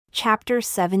Chapter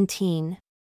 17.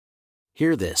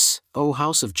 Hear this, O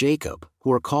house of Jacob,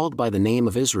 who are called by the name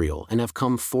of Israel and have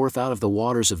come forth out of the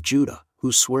waters of Judah,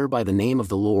 who swear by the name of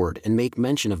the Lord and make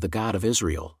mention of the God of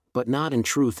Israel, but not in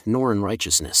truth nor in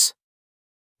righteousness.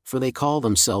 For they call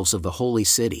themselves of the holy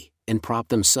city, and prop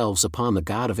themselves upon the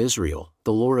God of Israel,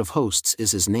 the Lord of hosts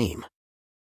is his name.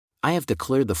 I have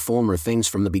declared the former things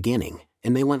from the beginning,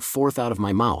 and they went forth out of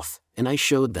my mouth, and I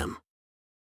showed them.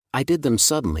 I did them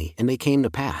suddenly and they came to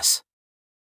pass.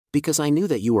 Because I knew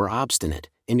that you are obstinate,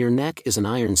 and your neck is an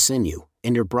iron sinew,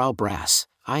 and your brow brass,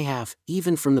 I have,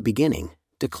 even from the beginning,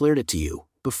 declared it to you.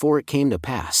 Before it came to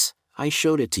pass, I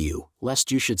showed it to you,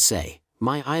 lest you should say,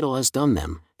 My idol has done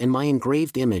them, and my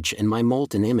engraved image and my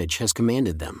molten image has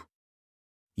commanded them.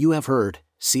 You have heard,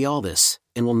 see all this,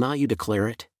 and will not you declare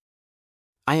it?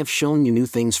 I have shown you new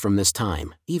things from this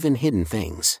time, even hidden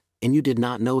things, and you did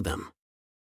not know them.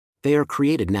 They are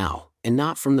created now, and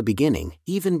not from the beginning,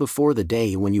 even before the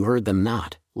day when you heard them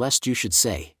not, lest you should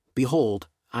say, Behold,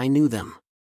 I knew them.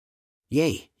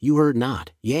 Yea, you heard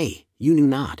not, yea, you knew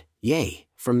not, yea,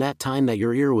 from that time that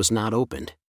your ear was not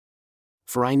opened.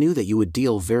 For I knew that you would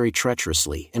deal very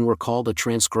treacherously and were called a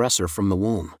transgressor from the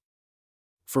womb.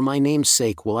 For my name's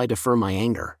sake will I defer my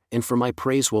anger, and for my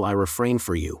praise will I refrain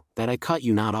for you, that I cut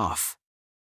you not off.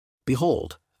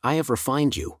 Behold, I have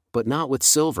refined you, but not with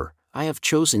silver, I have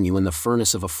chosen you in the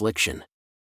furnace of affliction.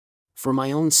 For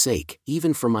my own sake,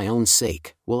 even for my own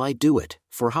sake, will I do it,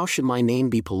 for how should my name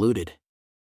be polluted?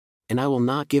 And I will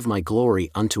not give my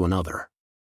glory unto another.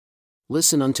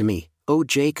 Listen unto me, O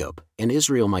Jacob, and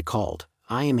Israel my called,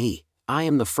 I am he, I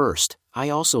am the first, I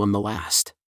also am the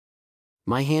last.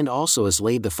 My hand also has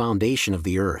laid the foundation of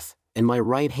the earth, and my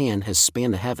right hand has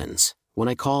spanned the heavens. When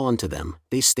I call unto them,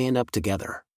 they stand up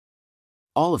together.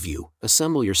 All of you,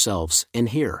 assemble yourselves, and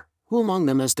hear, who among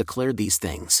them has declared these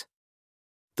things?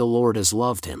 The Lord has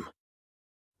loved him.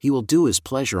 He will do his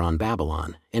pleasure on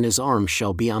Babylon, and his arm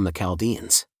shall be on the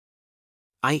Chaldeans.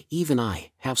 I, even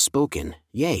I, have spoken,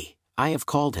 yea, I have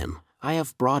called him, I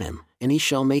have brought him, and he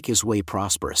shall make his way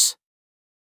prosperous.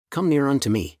 Come near unto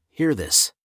me, hear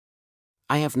this.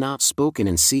 I have not spoken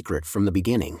in secret from the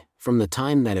beginning, from the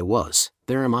time that it was,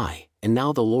 there am I, and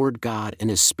now the Lord God and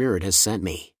his Spirit has sent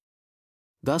me.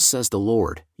 Thus says the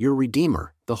Lord, your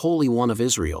Redeemer, the Holy One of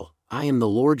Israel, I am the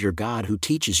Lord your God who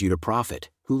teaches you to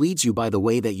profit, who leads you by the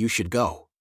way that you should go.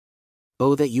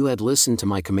 Oh, that you had listened to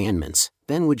my commandments,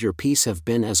 then would your peace have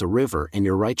been as a river and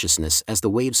your righteousness as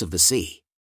the waves of the sea.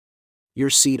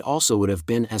 Your seed also would have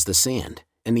been as the sand,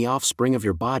 and the offspring of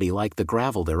your body like the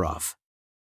gravel thereof.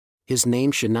 His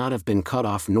name should not have been cut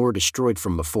off nor destroyed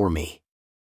from before me.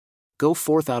 Go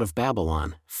forth out of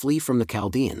Babylon, flee from the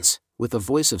Chaldeans, with a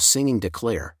voice of singing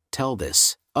declare, tell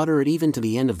this, utter it even to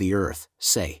the end of the earth,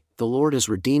 say, the Lord has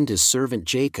redeemed his servant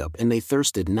Jacob and they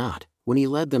thirsted not, when he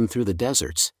led them through the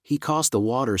deserts, he caused the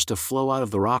waters to flow out of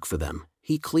the rock for them,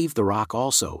 he cleaved the rock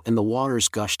also and the waters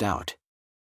gushed out.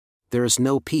 There is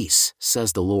no peace,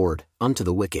 says the Lord, unto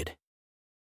the wicked.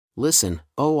 Listen,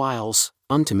 O isles,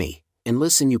 unto me, and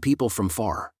listen you people from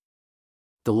far.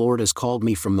 The Lord has called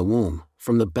me from the womb,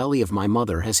 from the belly of my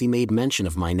mother has he made mention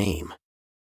of my name.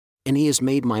 And he has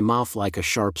made my mouth like a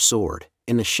sharp sword,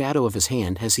 in the shadow of his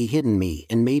hand has he hidden me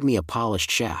and made me a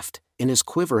polished shaft, in his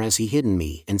quiver has he hidden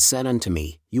me and said unto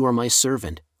me, You are my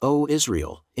servant, O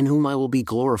Israel, in whom I will be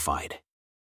glorified.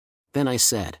 Then I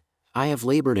said, I have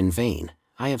labored in vain,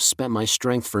 I have spent my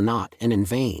strength for naught and in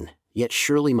vain, yet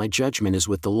surely my judgment is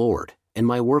with the Lord, and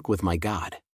my work with my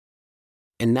God.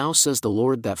 And now says the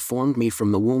Lord that formed me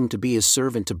from the womb to be his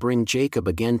servant to bring Jacob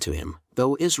again to him,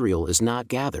 though Israel is not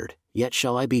gathered, yet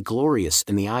shall I be glorious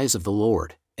in the eyes of the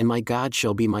Lord, and my God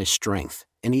shall be my strength.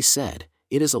 And he said,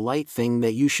 It is a light thing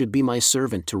that you should be my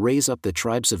servant to raise up the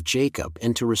tribes of Jacob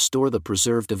and to restore the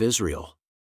preserved of Israel.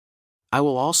 I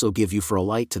will also give you for a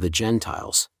light to the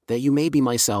Gentiles, that you may be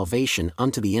my salvation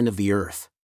unto the end of the earth.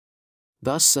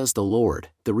 Thus says the Lord,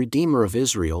 the Redeemer of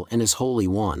Israel and his Holy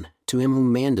One, to him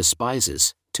whom man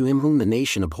despises, to him whom the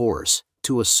nation abhors,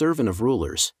 to a servant of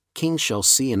rulers, kings shall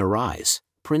see and arise,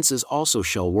 princes also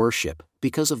shall worship,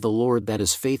 because of the Lord that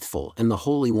is faithful and the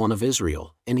Holy One of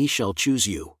Israel, and he shall choose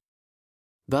you.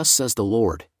 Thus says the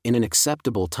Lord, in an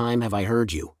acceptable time have I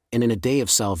heard you, and in a day of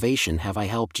salvation have I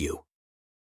helped you.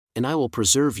 And I will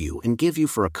preserve you and give you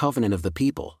for a covenant of the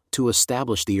people, to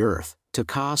establish the earth, to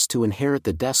cause to inherit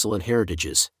the desolate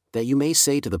heritages, that you may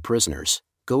say to the prisoners,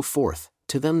 Go forth,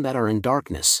 to them that are in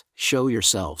darkness, show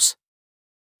yourselves.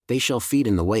 They shall feed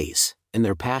in the ways, and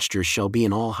their pastures shall be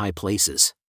in all high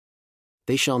places.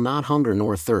 They shall not hunger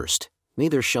nor thirst,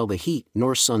 neither shall the heat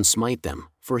nor sun smite them,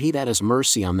 for he that has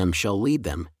mercy on them shall lead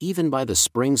them, even by the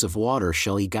springs of water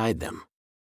shall he guide them.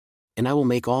 and I will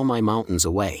make all my mountains a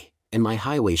way, and my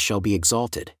highways shall be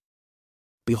exalted.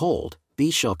 Behold,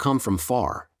 these shall come from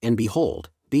far, and behold,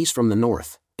 these from the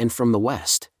north, and from the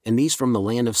west, and these from the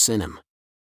land of Sinim.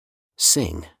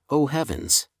 Sing, O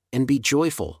heavens, and be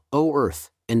joyful, O earth,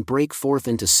 and break forth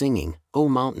into singing, O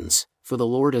mountains, for the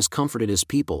Lord has comforted his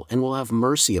people and will have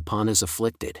mercy upon his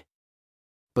afflicted.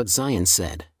 But Zion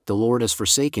said, The Lord has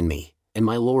forsaken me, and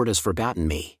my Lord has forgotten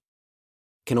me.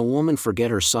 Can a woman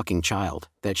forget her sucking child,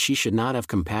 that she should not have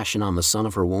compassion on the son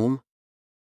of her womb?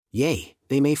 Yea,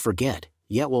 they may forget,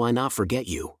 yet will I not forget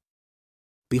you.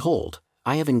 Behold,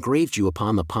 I have engraved you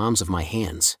upon the palms of my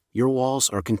hands, your walls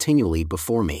are continually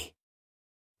before me.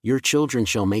 Your children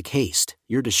shall make haste,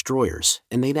 your destroyers,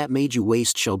 and they that made you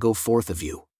waste shall go forth of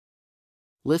you.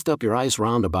 Lift up your eyes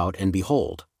round about and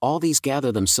behold, all these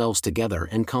gather themselves together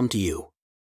and come to you.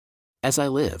 As I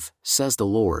live, says the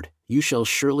Lord, you shall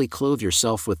surely clothe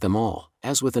yourself with them all,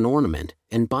 as with an ornament,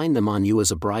 and bind them on you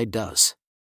as a bride does.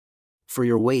 For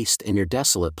your waste and your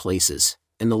desolate places,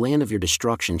 and the land of your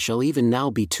destruction shall even now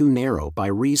be too narrow by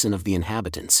reason of the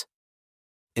inhabitants.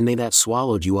 And they that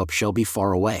swallowed you up shall be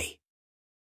far away.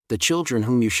 The children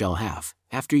whom you shall have,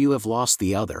 after you have lost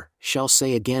the other, shall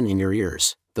say again in your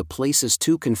ears, The place is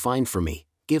too confined for me,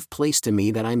 give place to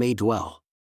me that I may dwell.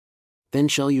 Then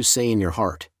shall you say in your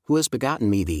heart, Who has begotten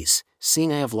me these,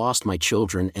 seeing I have lost my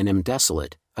children and am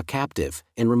desolate, a captive,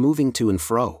 and removing to and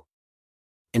fro?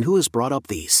 And who has brought up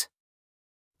these?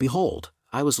 Behold,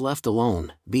 I was left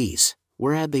alone, these,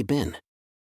 where had they been?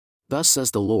 Thus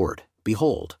says the Lord,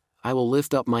 Behold, I will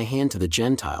lift up my hand to the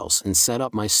Gentiles and set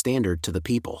up my standard to the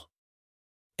people.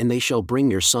 And they shall bring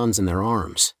your sons in their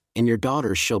arms, and your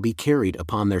daughters shall be carried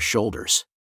upon their shoulders.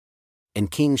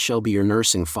 And kings shall be your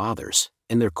nursing fathers,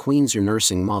 and their queens your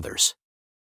nursing mothers.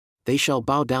 They shall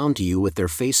bow down to you with their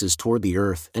faces toward the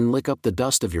earth and lick up the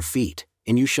dust of your feet,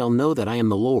 and you shall know that I am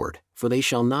the Lord, for they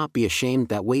shall not be ashamed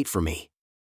that wait for me.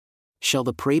 Shall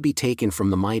the prey be taken from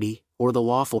the mighty, or the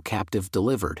lawful captive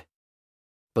delivered?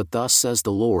 But thus says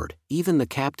the Lord, even the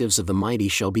captives of the mighty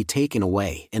shall be taken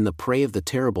away, and the prey of the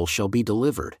terrible shall be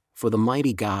delivered, for the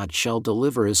mighty God shall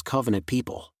deliver his covenant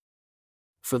people.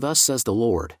 For thus says the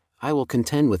Lord, I will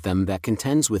contend with them that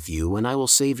contends with you, and I will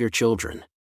save your children.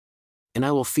 And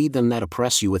I will feed them that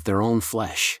oppress you with their own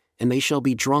flesh, and they shall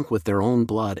be drunk with their own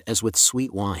blood as with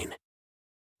sweet wine.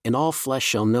 And all flesh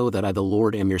shall know that I the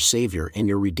Lord am your Savior and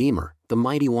your Redeemer, the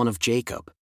mighty one of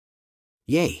Jacob.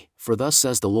 Yea, for thus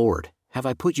says the Lord, have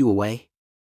I put you away?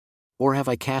 Or have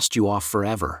I cast you off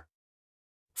forever?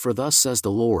 For thus says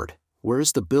the Lord, where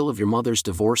is the bill of your mother's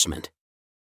divorcement?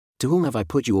 To whom have I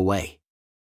put you away?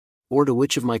 Or to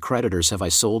which of my creditors have I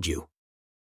sold you?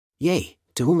 Yea,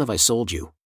 to whom have I sold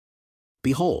you?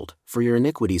 Behold, for your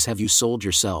iniquities have you sold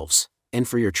yourselves, and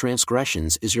for your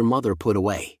transgressions is your mother put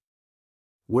away.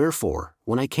 Wherefore,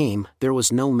 when I came, there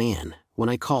was no man, when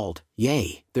I called,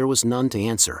 yea, there was none to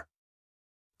answer.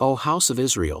 O house of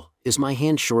Israel, is my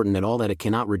hand shortened at all that it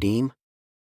cannot redeem?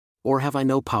 Or have I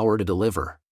no power to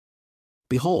deliver?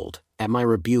 Behold, at my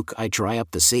rebuke I dry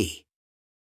up the sea.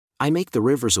 I make the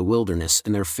rivers a wilderness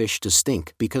and their fish to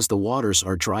stink because the waters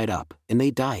are dried up, and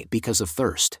they die because of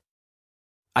thirst.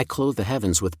 I clothe the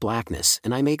heavens with blackness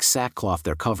and I make sackcloth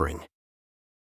their covering.